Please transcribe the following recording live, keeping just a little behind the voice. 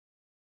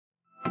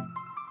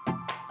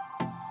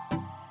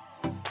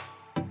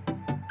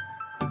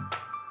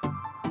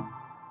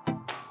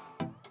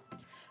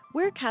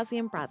We're Cazzy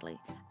and Bradley,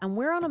 and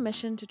we're on a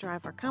mission to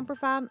drive our camper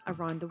van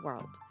around the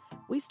world.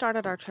 We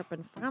started our trip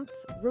in France,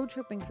 road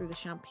tripping through the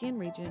Champagne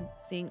region,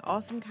 seeing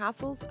awesome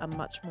castles and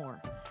much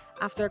more.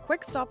 After a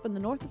quick stop in the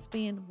north of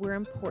Spain, we're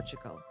in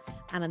Portugal.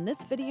 And in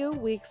this video,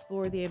 we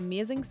explore the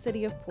amazing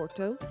city of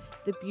Porto,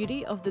 the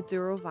beauty of the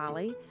Douro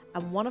Valley,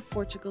 and one of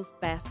Portugal's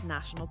best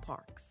national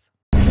parks.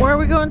 Where are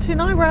we going to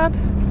now, Brad?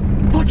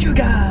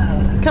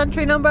 Portugal!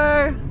 Country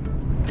number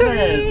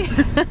 3!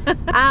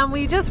 And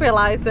we just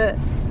realised that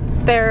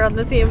they're on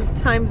the same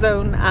time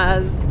zone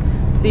as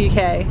the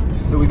UK.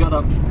 So we got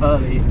up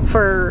early.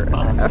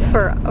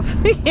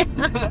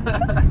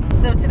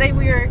 So today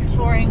we are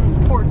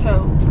exploring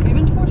Porto. Have you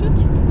been to Porto?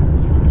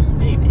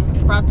 Maybe.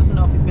 Brad doesn't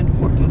know if he's been to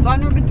Porto. So I've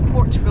never been to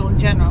Portugal in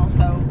general,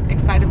 so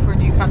excited for a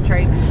new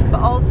country.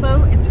 But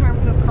also in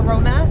terms of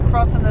Corona,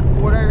 crossing this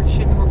border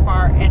shouldn't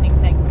require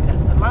anything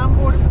because the land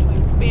border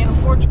between Spain and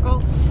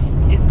Portugal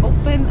is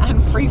open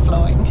and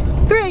free-flowing.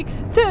 3,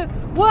 2,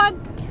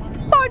 1,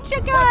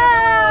 Portugal!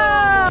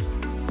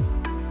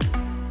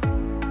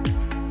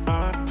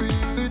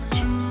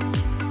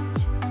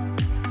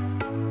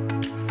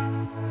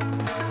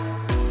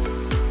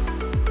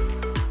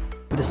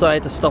 We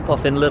decided to stop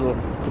off in Lidl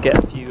to get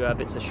a few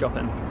bits of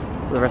shopping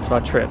for the rest of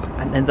our trip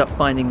and ended up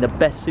finding the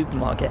best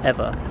supermarket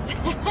ever.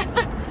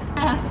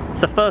 Yes.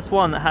 It's the first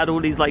one that had all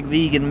these like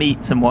vegan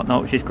meats and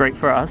whatnot, which is great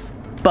for us.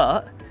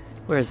 But,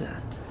 where is it?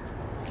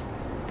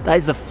 That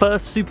is the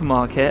first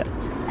supermarket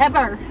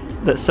Ever.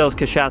 that sells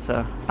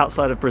cachaça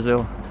outside of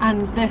Brazil.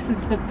 And this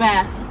is the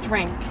best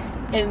drink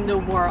in the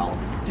world.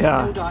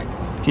 Yeah. No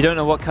doubts. If you don't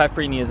know what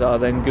caipirinhas are,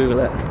 then Google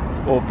it.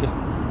 Or just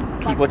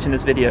keep watching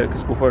this video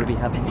because we'll probably be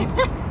having it.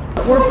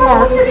 We're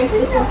parked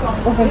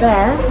over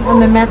there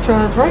and the metro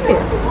is right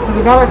here. So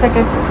we got our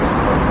tickets,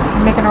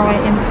 making our way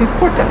into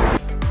Porto.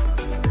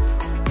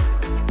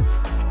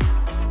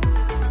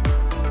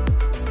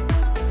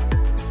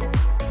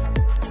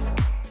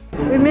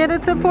 We made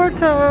it to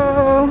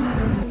Porto.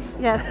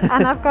 Yes,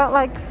 and I've got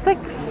like 6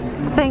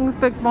 things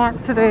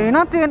bookmarked to do.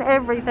 Not doing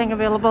everything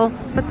available,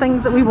 but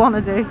things that we want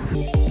to do.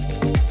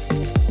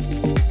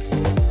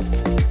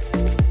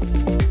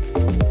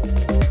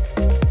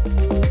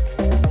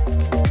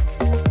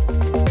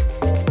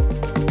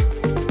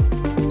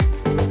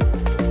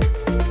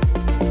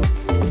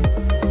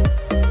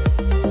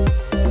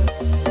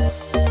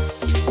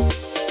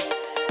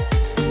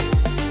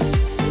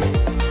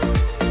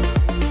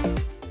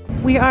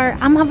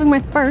 I'm having my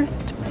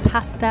first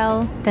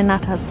pastel de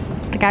natas.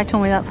 The guy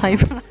told me that's how you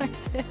pronounce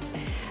it.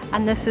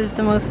 And this is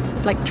the most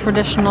like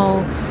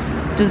traditional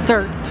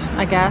dessert,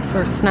 I guess,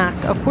 or snack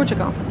of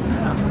Portugal.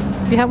 Yeah.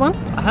 Have you had one?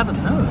 I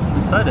haven't, no.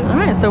 I'm excited.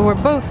 Alright, so we're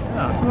both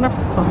on our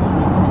first one.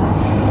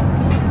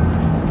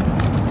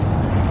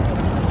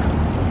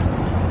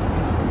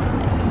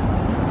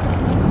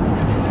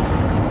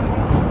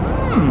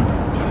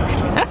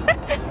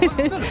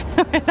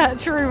 Is that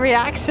true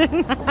reaction?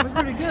 It was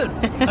really good.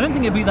 I don't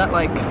think it'd be that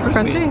like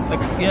crispy. Crunchy?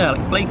 Like, yeah,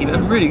 like flaky, but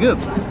it was really good.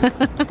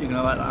 You're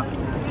gonna like that.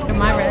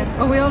 Am I red?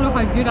 Oh, we all know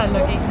how good I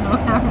look eating on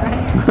camera.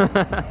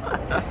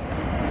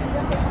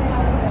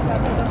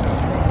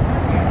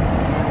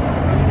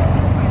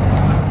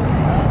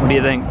 What do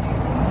you think?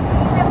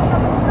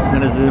 I'm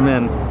gonna zoom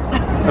in.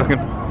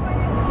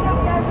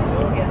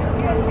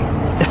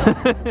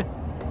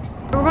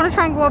 We're gonna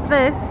try and go up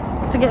this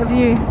to get a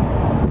view.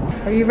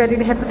 Are you ready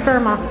to hit the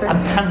Stairmaster?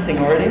 I'm panting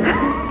already.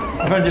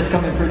 I've only just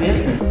come in through the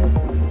entrance.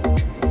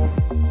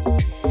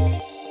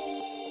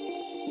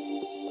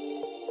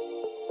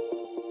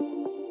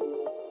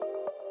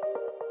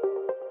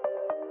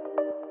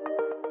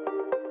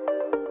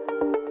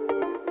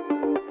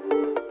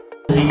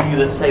 You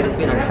that say that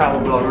being a travel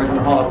blogger isn't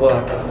hard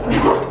work.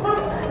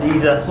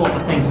 These are the sort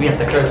of things we have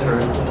to go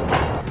through.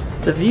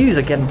 The views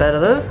are getting better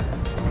though.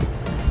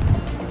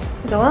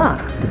 Look at that.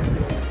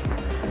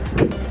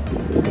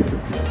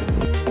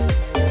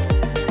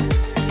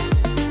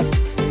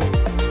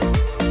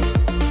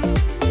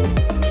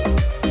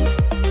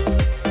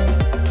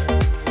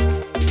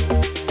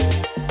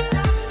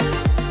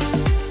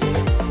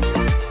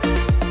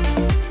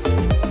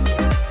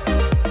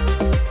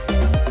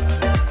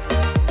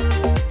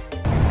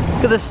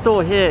 Look at this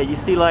store here, you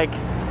see like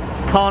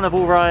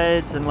carnival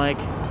rides and like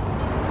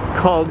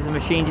cogs and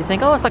machines. You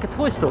think, oh, it's like a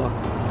toy store.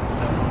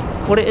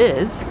 What it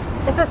is,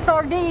 it's a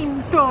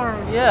sardine store.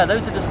 Yeah,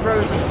 those are just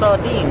rows of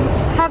sardines.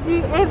 Have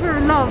you ever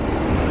loved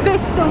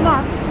fish so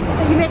much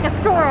that you make a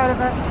store out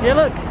of it? Yeah,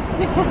 look.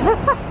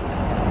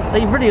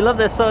 They really love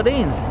their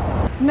sardines.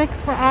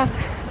 Next we're at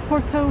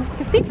Porto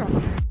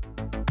Cathedral.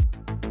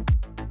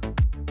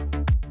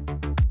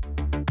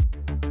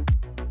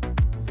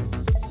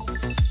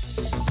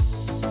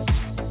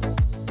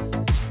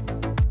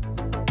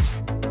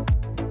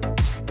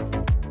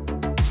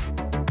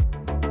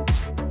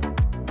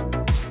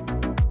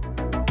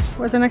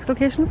 Where's our next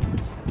location?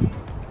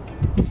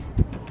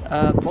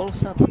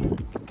 Bolsa.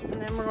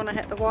 And then we're gonna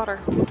hit the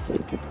water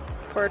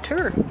for a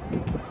tour.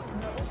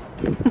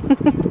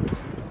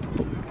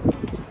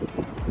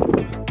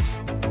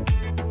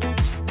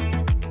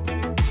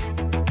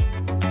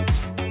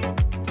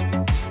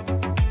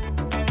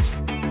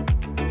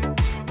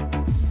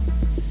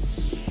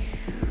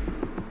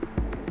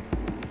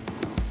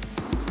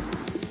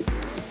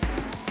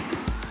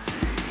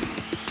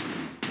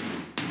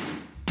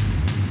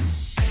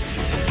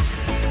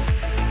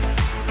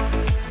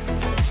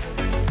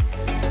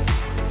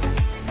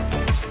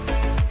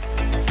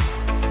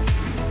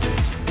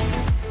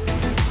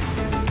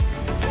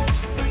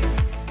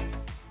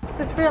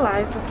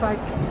 realised it's like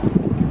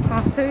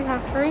 2:30,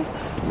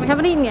 3:30. We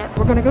haven't eaten yet.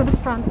 We're going to go to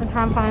the front and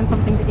try and find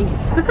something to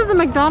eat. This is a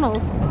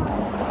McDonald's.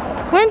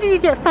 When do you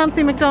get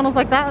fancy McDonald's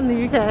like that in the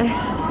UK?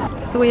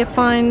 So we have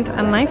found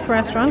a nice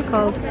restaurant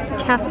called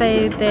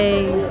Café de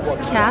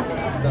Cat.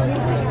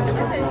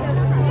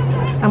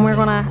 And we're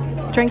going to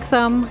drink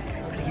some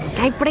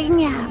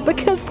caipirinha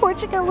because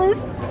Portugal is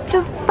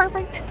just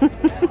perfect.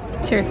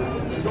 Cheers.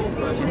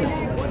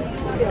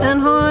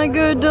 And how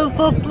good does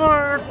this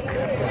look?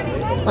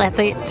 Let's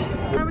eat.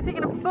 Now we're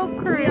taking a boat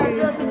cruise.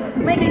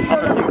 Making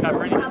sure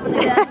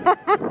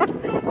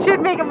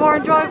Should make it more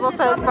enjoyable,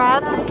 says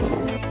Brad.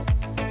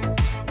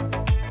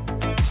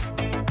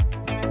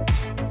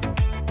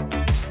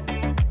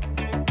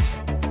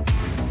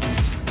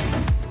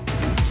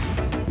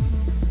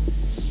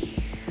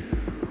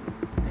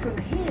 From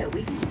here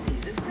we can see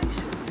the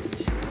glacier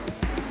ridge.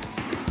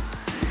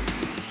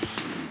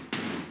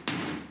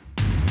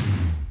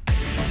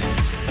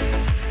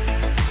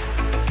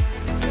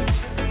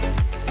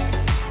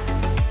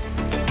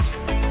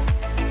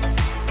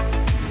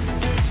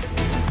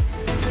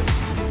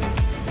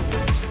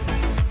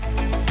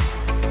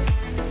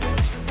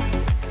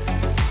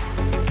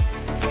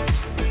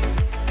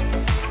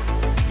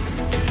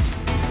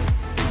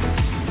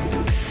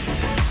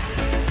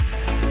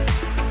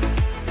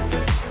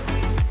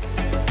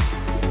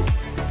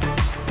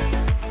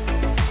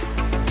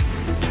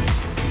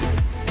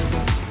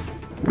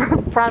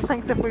 Brad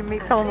thinks if we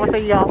meet someone with a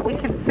yacht, we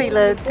can seal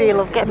a deal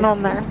of getting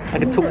on there. I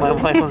can talk my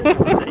way on.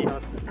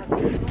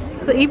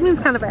 The evening's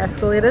kind of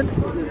escalated.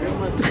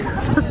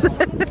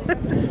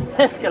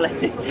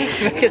 Escalating.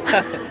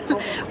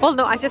 Well,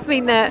 no, I just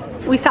mean that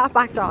we sat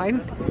back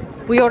down,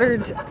 we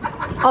ordered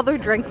other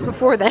drinks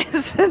before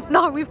this, and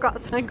now we've got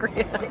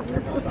sangria.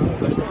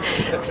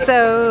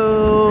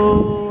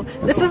 So,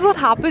 this is what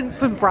happens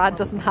when Brad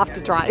doesn't have to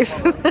drive.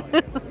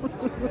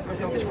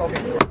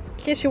 In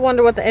case you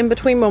wonder what the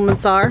in-between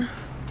moments are,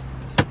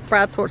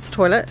 Brad sorts the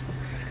toilet.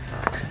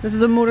 This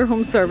is a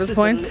motorhome service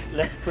point. The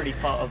less pretty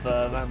part of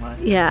van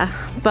life. Yeah,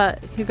 but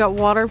you've got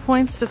water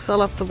points to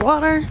fill up the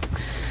water,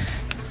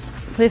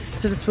 places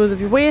to dispose of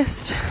your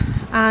waste,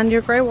 and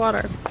your grey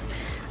water.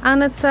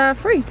 And it's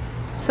free,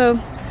 so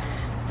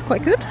it's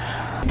quite good.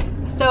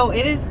 So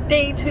it is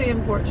day 2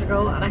 in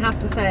Portugal, and I have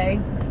to say,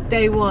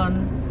 day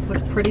 1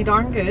 was pretty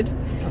darn good.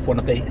 Tough one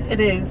to beat. It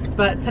is,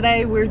 but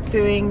today we're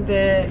going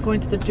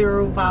to the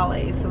Douro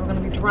Valley, so we're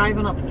going to be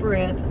driving up through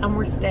it, and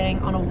we're staying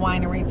on a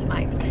winery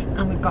tonight,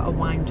 and we've got a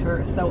wine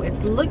tour, so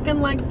it's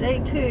looking like day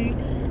 2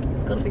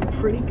 is going to be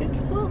pretty good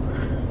as well.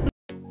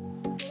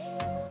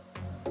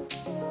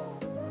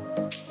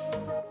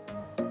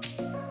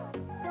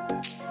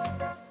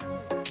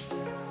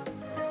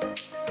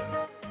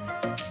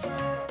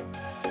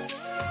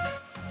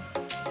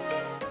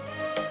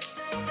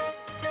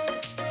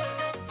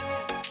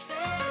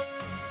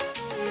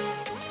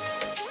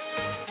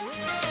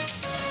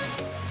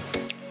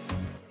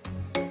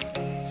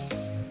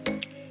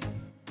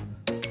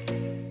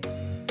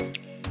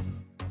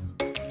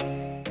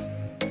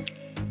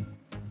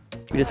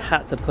 We just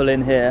had to pull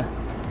in here,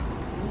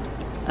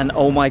 and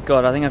oh my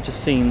god, I think I've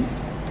just seen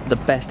the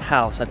best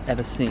house I've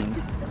ever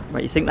seen.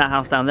 Right, you think that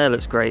house down there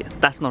looks great?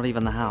 That's not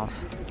even the house.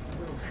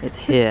 It's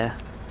here,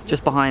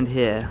 just behind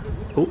here.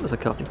 Oh, there's a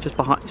coffee.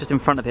 Just in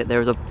front of it,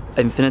 there is an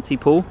infinity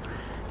pool,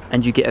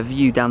 and you get a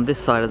view down this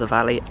side of the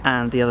valley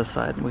and the other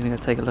side. We're gonna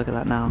go take a look at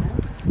that now.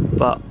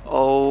 But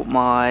oh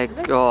my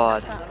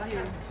god,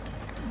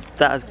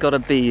 that has got to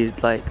be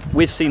like,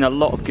 we've seen a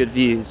lot of good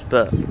views,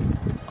 but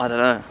I don't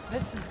know.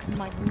 This is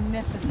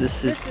magnificent.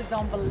 This is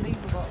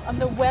unbelievable. And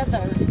the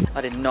weather.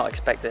 I did not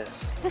expect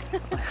this.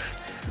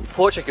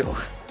 Portugal,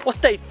 what's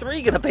day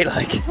 3 gonna be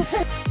like?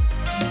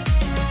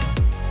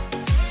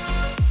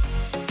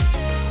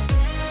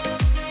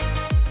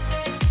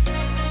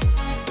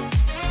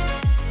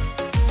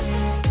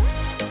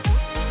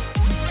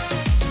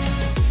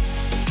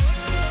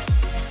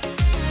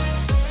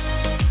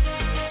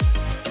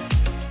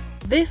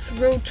 This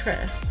road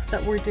trip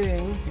that we're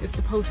doing is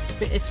supposed to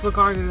be, it's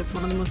regarded as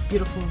one of the most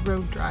beautiful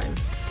road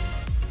drives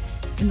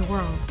in the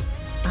world,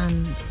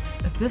 and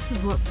if this is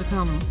what's to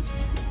come,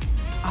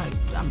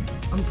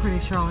 I'm pretty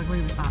sure I'll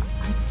agree with that.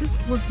 I just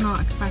was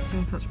not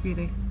expecting such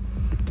beauty.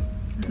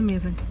 It's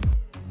amazing.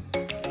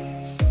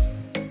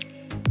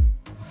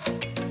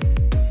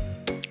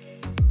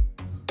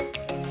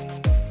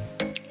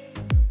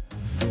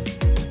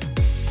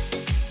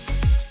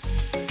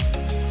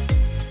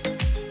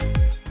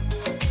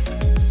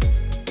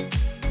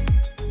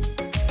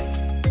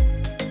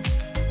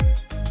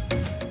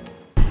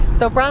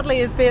 So Bradley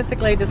has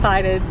basically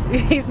decided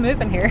he's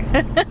moving here.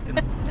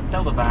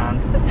 Sell the van.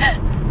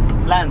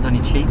 Land's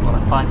only cheap, what,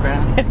 like 5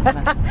 grand?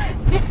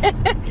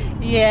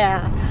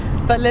 Yeah,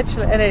 but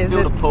literally it is.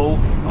 Build a pool.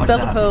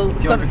 Build a pool. A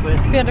few hundred quid.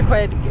 A few hundred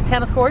quid.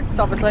 Tennis courts,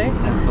 obviously.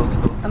 That's cool,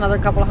 cool. Another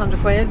couple of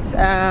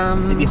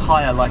 £100. Maybe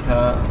hire like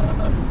a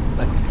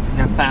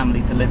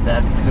family to live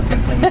there to cook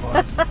and clean for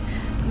us.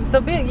 So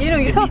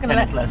you're talking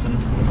tennis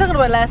lessons. You're talking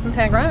about less than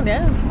 10 grand,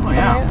 yeah. Oh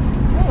yeah.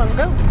 Well,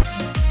 there we go.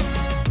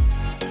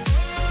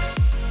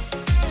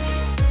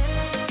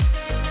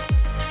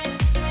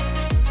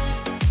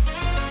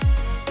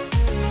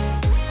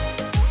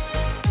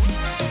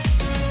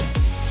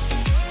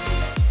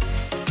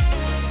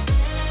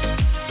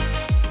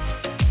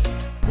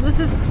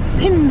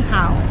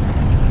 Pinhao.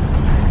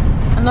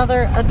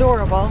 Another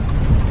adorable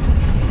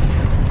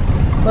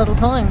little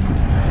town.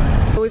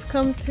 We've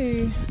come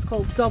to, it's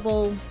called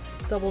double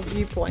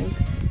viewpoint,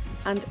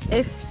 and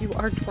if you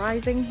are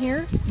driving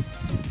here,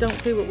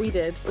 don't do what we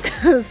did,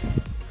 because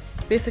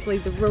basically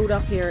the road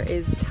up here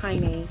is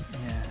tiny.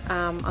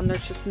 And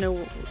there's just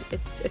no,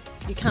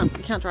 you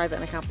can't drive it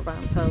in a camper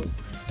van. So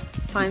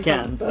find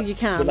some, you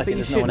can, but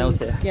you shouldn't. No one else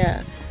here.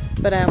 Yeah,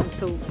 but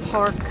so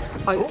park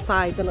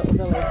outside the little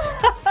village.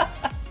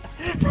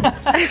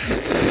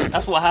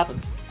 That's what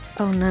happens.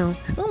 Oh no!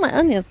 Oh, my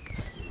onion.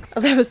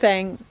 As I was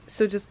saying,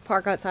 so just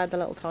park outside the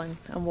little town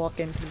and walk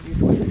into the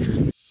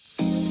viewpoint.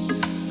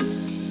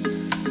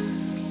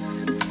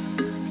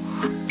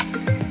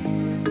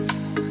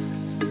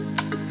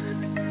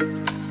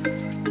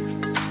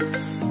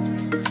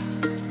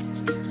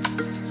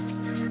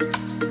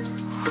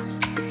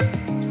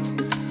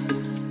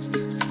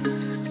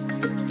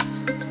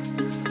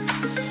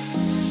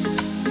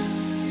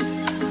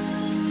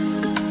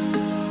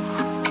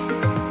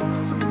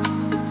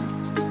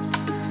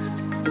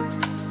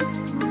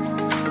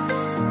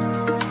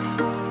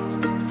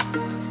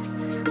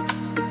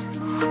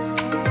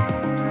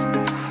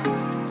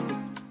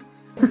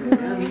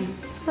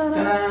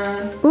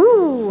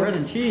 Ooh! Bread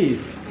and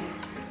cheese.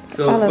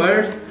 So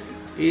first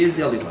is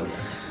the olive oil.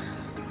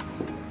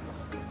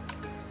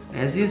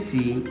 As you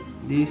see,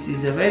 this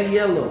is a very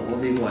yellow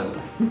olive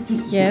oil.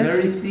 Yes.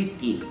 Very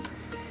sticky.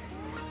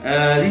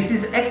 This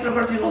is extra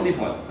virgin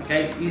olive oil.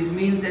 Okay, it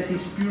means that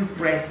it's pure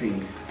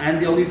pressing, and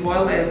the olive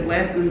oil has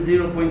less than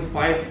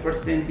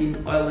 0.5%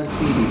 in oil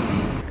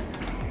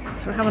acidity.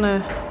 So we're having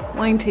a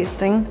wine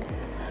tasting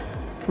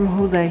from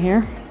Jose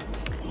here,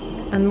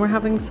 and we're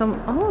having some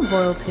olive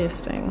oil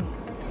tasting.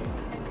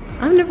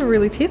 I've never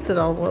really tasted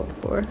olive oil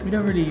before. We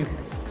don't really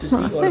just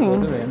not eat a olive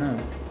oil, thing. do we? No.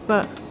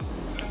 But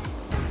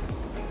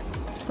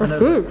it's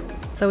good.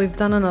 So we've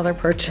done another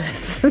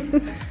purchase.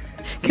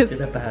 It's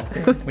a bad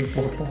thing. We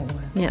bought more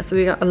wine. Yeah, so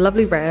we got a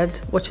lovely red,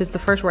 which is the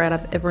first red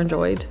I've ever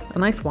enjoyed. A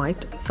nice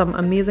white, some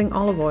amazing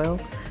olive oil,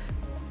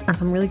 and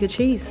some really good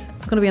cheese.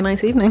 It's going to be a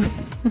nice evening.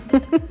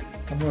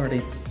 I'm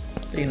already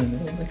feeling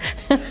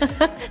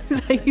it.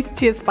 So you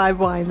taste 5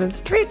 wines and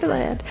straight to the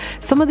head.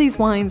 Some of these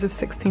wines are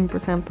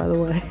 16%, by the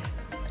way.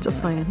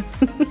 Just saying.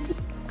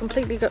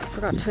 Completely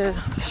forgot to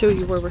show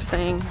you where we're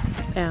staying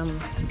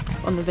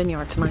on the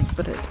vineyard tonight,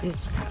 but it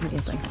is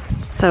amazing.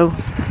 So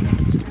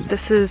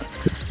this is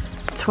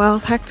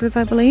 12 hectares,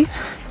 I believe,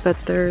 but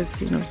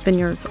there's, you know,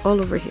 vineyards all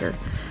over here.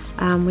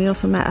 We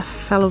also met a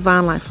fellow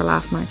van lifer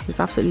last night who's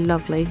absolutely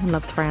lovely and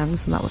loves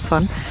friends, and that was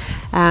fun.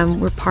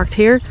 We're parked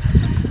here,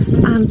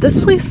 and this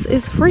place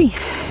is free,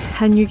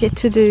 and you get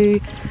to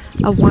do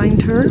a wine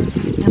tour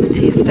and a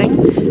tasting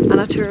and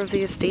a tour of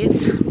the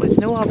estate with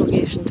no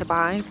obligation to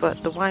buy,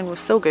 but the wine was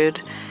so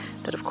good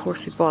that of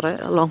course we bought it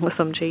along with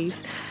some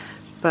cheese.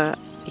 But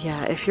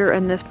yeah, if you're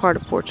in this part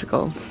of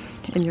Portugal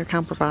in your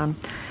camper van,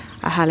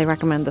 I highly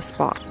recommend this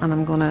spot, and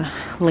I'm gonna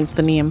link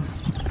the name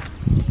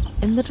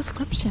in the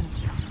description.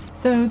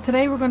 So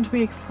today we're going to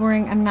be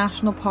exploring a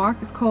national park.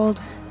 It's called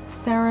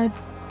Serra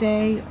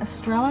de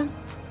Estrela.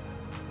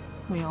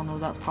 We all know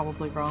that's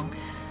probably wrong.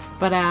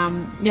 But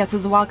yeah, so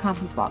there's a wild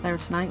camping spot there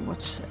tonight,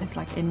 which is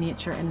like in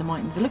nature in the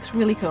mountains. It looks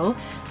really cool,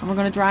 and we're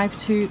going to drive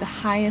to the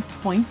highest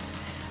point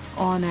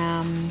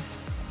on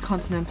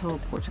continental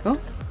Portugal.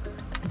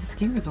 There's a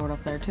ski resort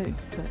up there too,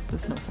 but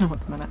there's no snow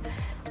at the minute.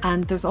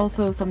 And there's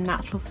also some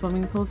natural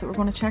swimming pools that we're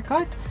going to check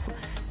out.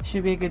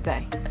 Should be a good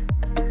day.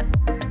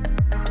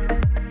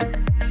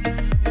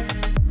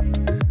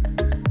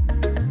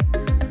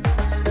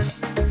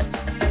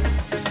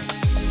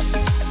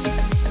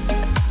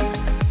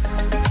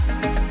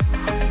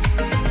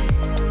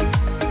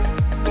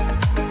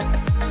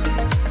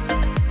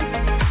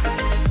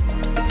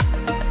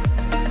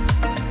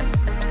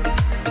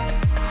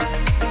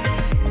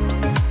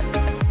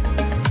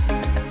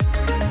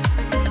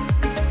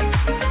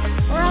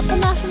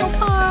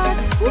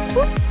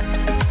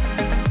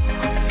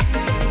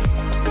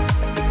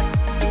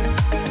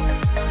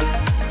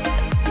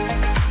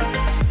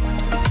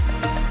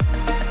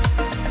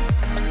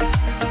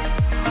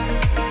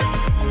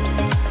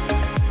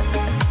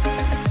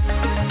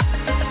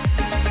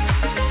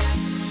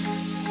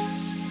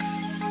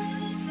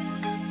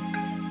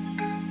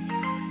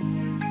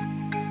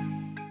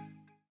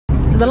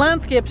 The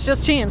landscape's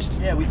just changed.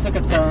 Yeah, we took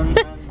a turn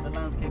and the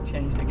landscape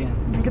changed again.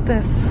 Look at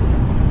this.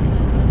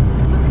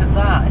 Look at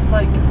that. It's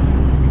like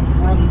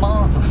we're on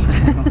Mars or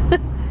something.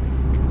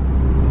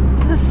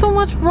 There's so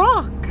much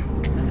rock.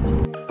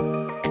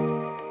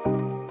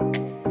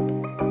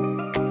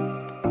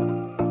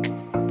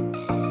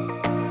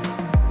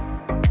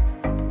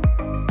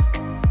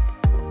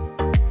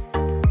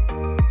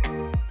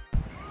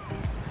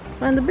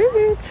 And the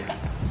beach.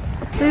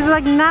 These are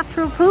like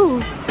natural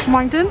pools,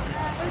 mountains.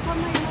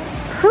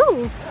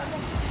 Pools.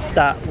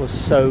 That was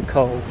so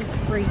cold. It's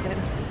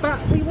freezing. But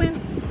we went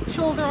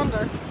shoulder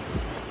under.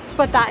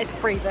 But that is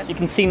freezing. You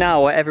can see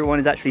now where everyone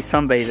is actually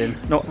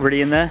sunbathing. Not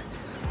really in there.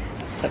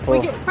 Except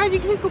for... Fred, you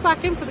can go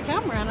back in for the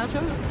camera and I'll show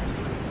you.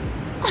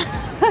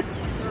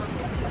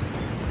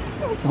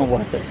 It's not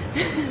worth it.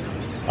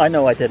 I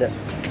know I did it.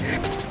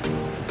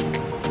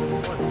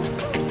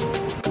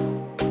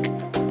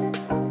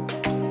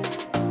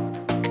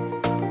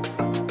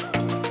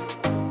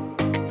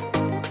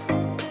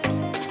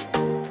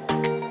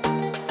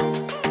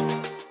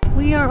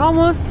 We are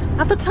almost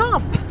at the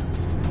top,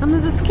 and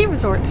there's a ski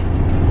resort.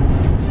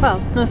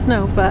 Well, it's no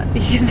snow, but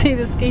you can see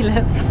the ski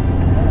lifts.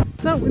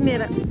 So we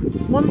made it.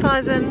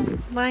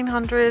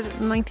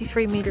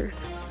 1,993 meters,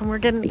 and we're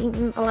getting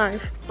eaten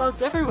alive.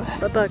 Bugs everywhere.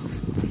 But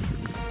bugs.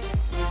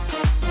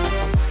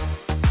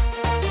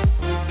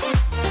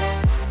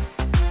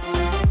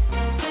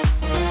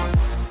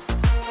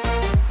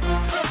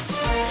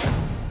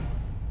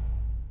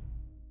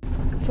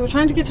 So we're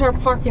trying to get to our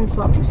parking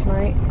spot for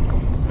tonight,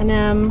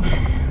 and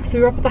so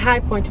we were up at the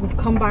high point and we've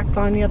come back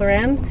down the other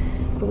end,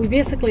 but we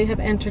basically have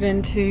entered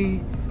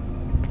into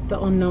the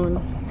unknown.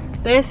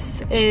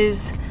 This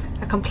is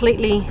a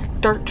completely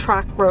dirt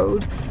track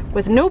road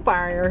with no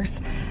barriers,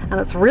 and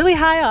it's really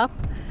high up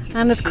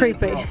and it's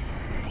creepy. Drop.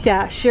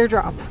 Yeah, sheer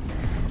drop.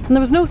 And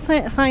there was no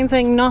sign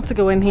saying not to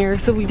go in here,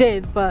 so we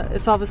did, but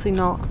it's obviously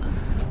not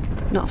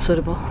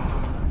suitable.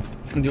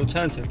 And the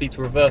alternative would be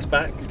to reverse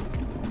back.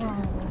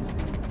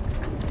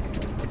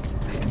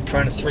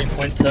 Trying a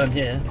 3-point turn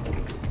here.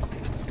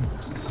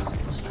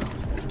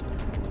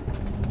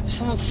 If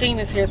someone's seen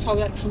this here, it's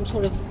probably like some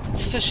sort of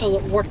official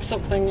that works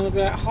something, and they'll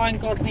be like, how in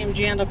God's name did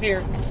you end up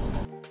here?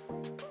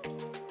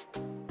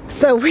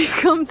 So we've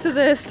come to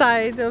the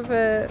side of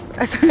a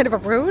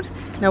road.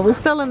 No, we're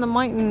still in the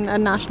mountain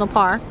national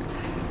park,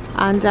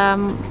 and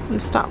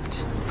we've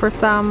stopped for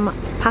some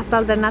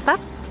pastel de natas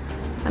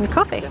and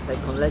coffee. Café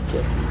con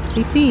leche.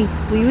 Oui,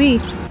 oui.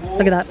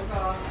 Look at that.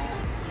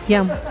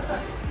 Yum.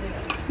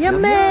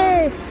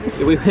 Yummy!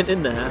 We went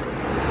in there,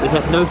 we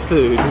had no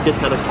food, we just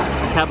had a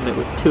cabinet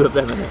with 2 of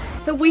them in it.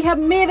 So we have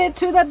made it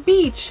to the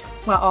beach!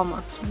 Well,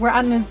 almost. We're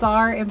at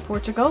Nazar in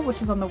Portugal,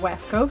 which is on the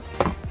west coast.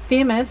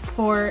 Famous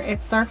for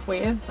its surf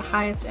waves, the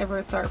highest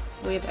ever surf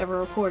wave ever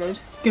recorded.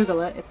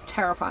 Google it, it's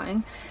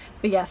terrifying.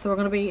 But yeah, so we're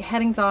going to be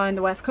heading down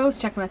the west coast,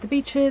 checking out the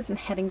beaches, and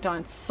heading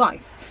down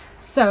south.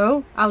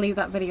 So I'll leave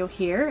that video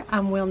here,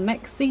 and we'll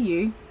next see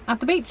you at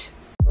the beach.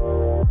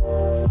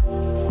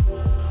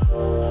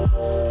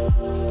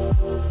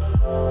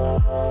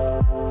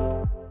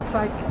 It's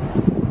like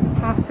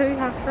 2:30,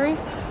 3:30.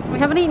 We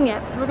haven't eaten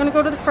yet, so we're going to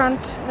go to the front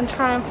and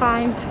try and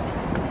find...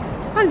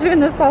 I'm doing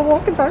this while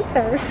walking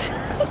downstairs.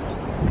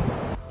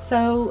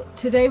 So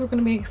today we're going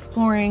to be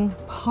exploring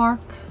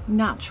Parque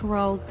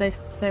Natural de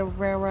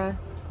Serra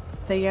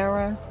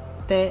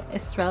de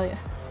Estrela.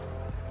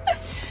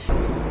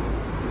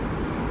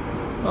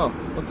 Oh,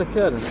 what's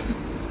occurred?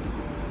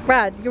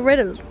 Brad, you're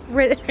riddled.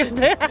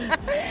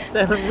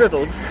 Sarah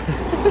riddled.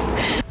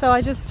 So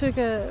I just took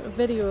a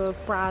video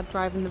of Brad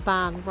driving the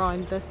van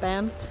around this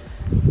bend,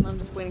 and I'm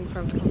just waiting for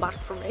him to come back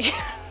for me.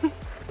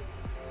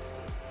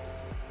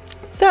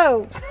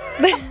 So,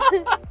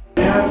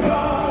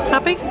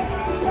 happy?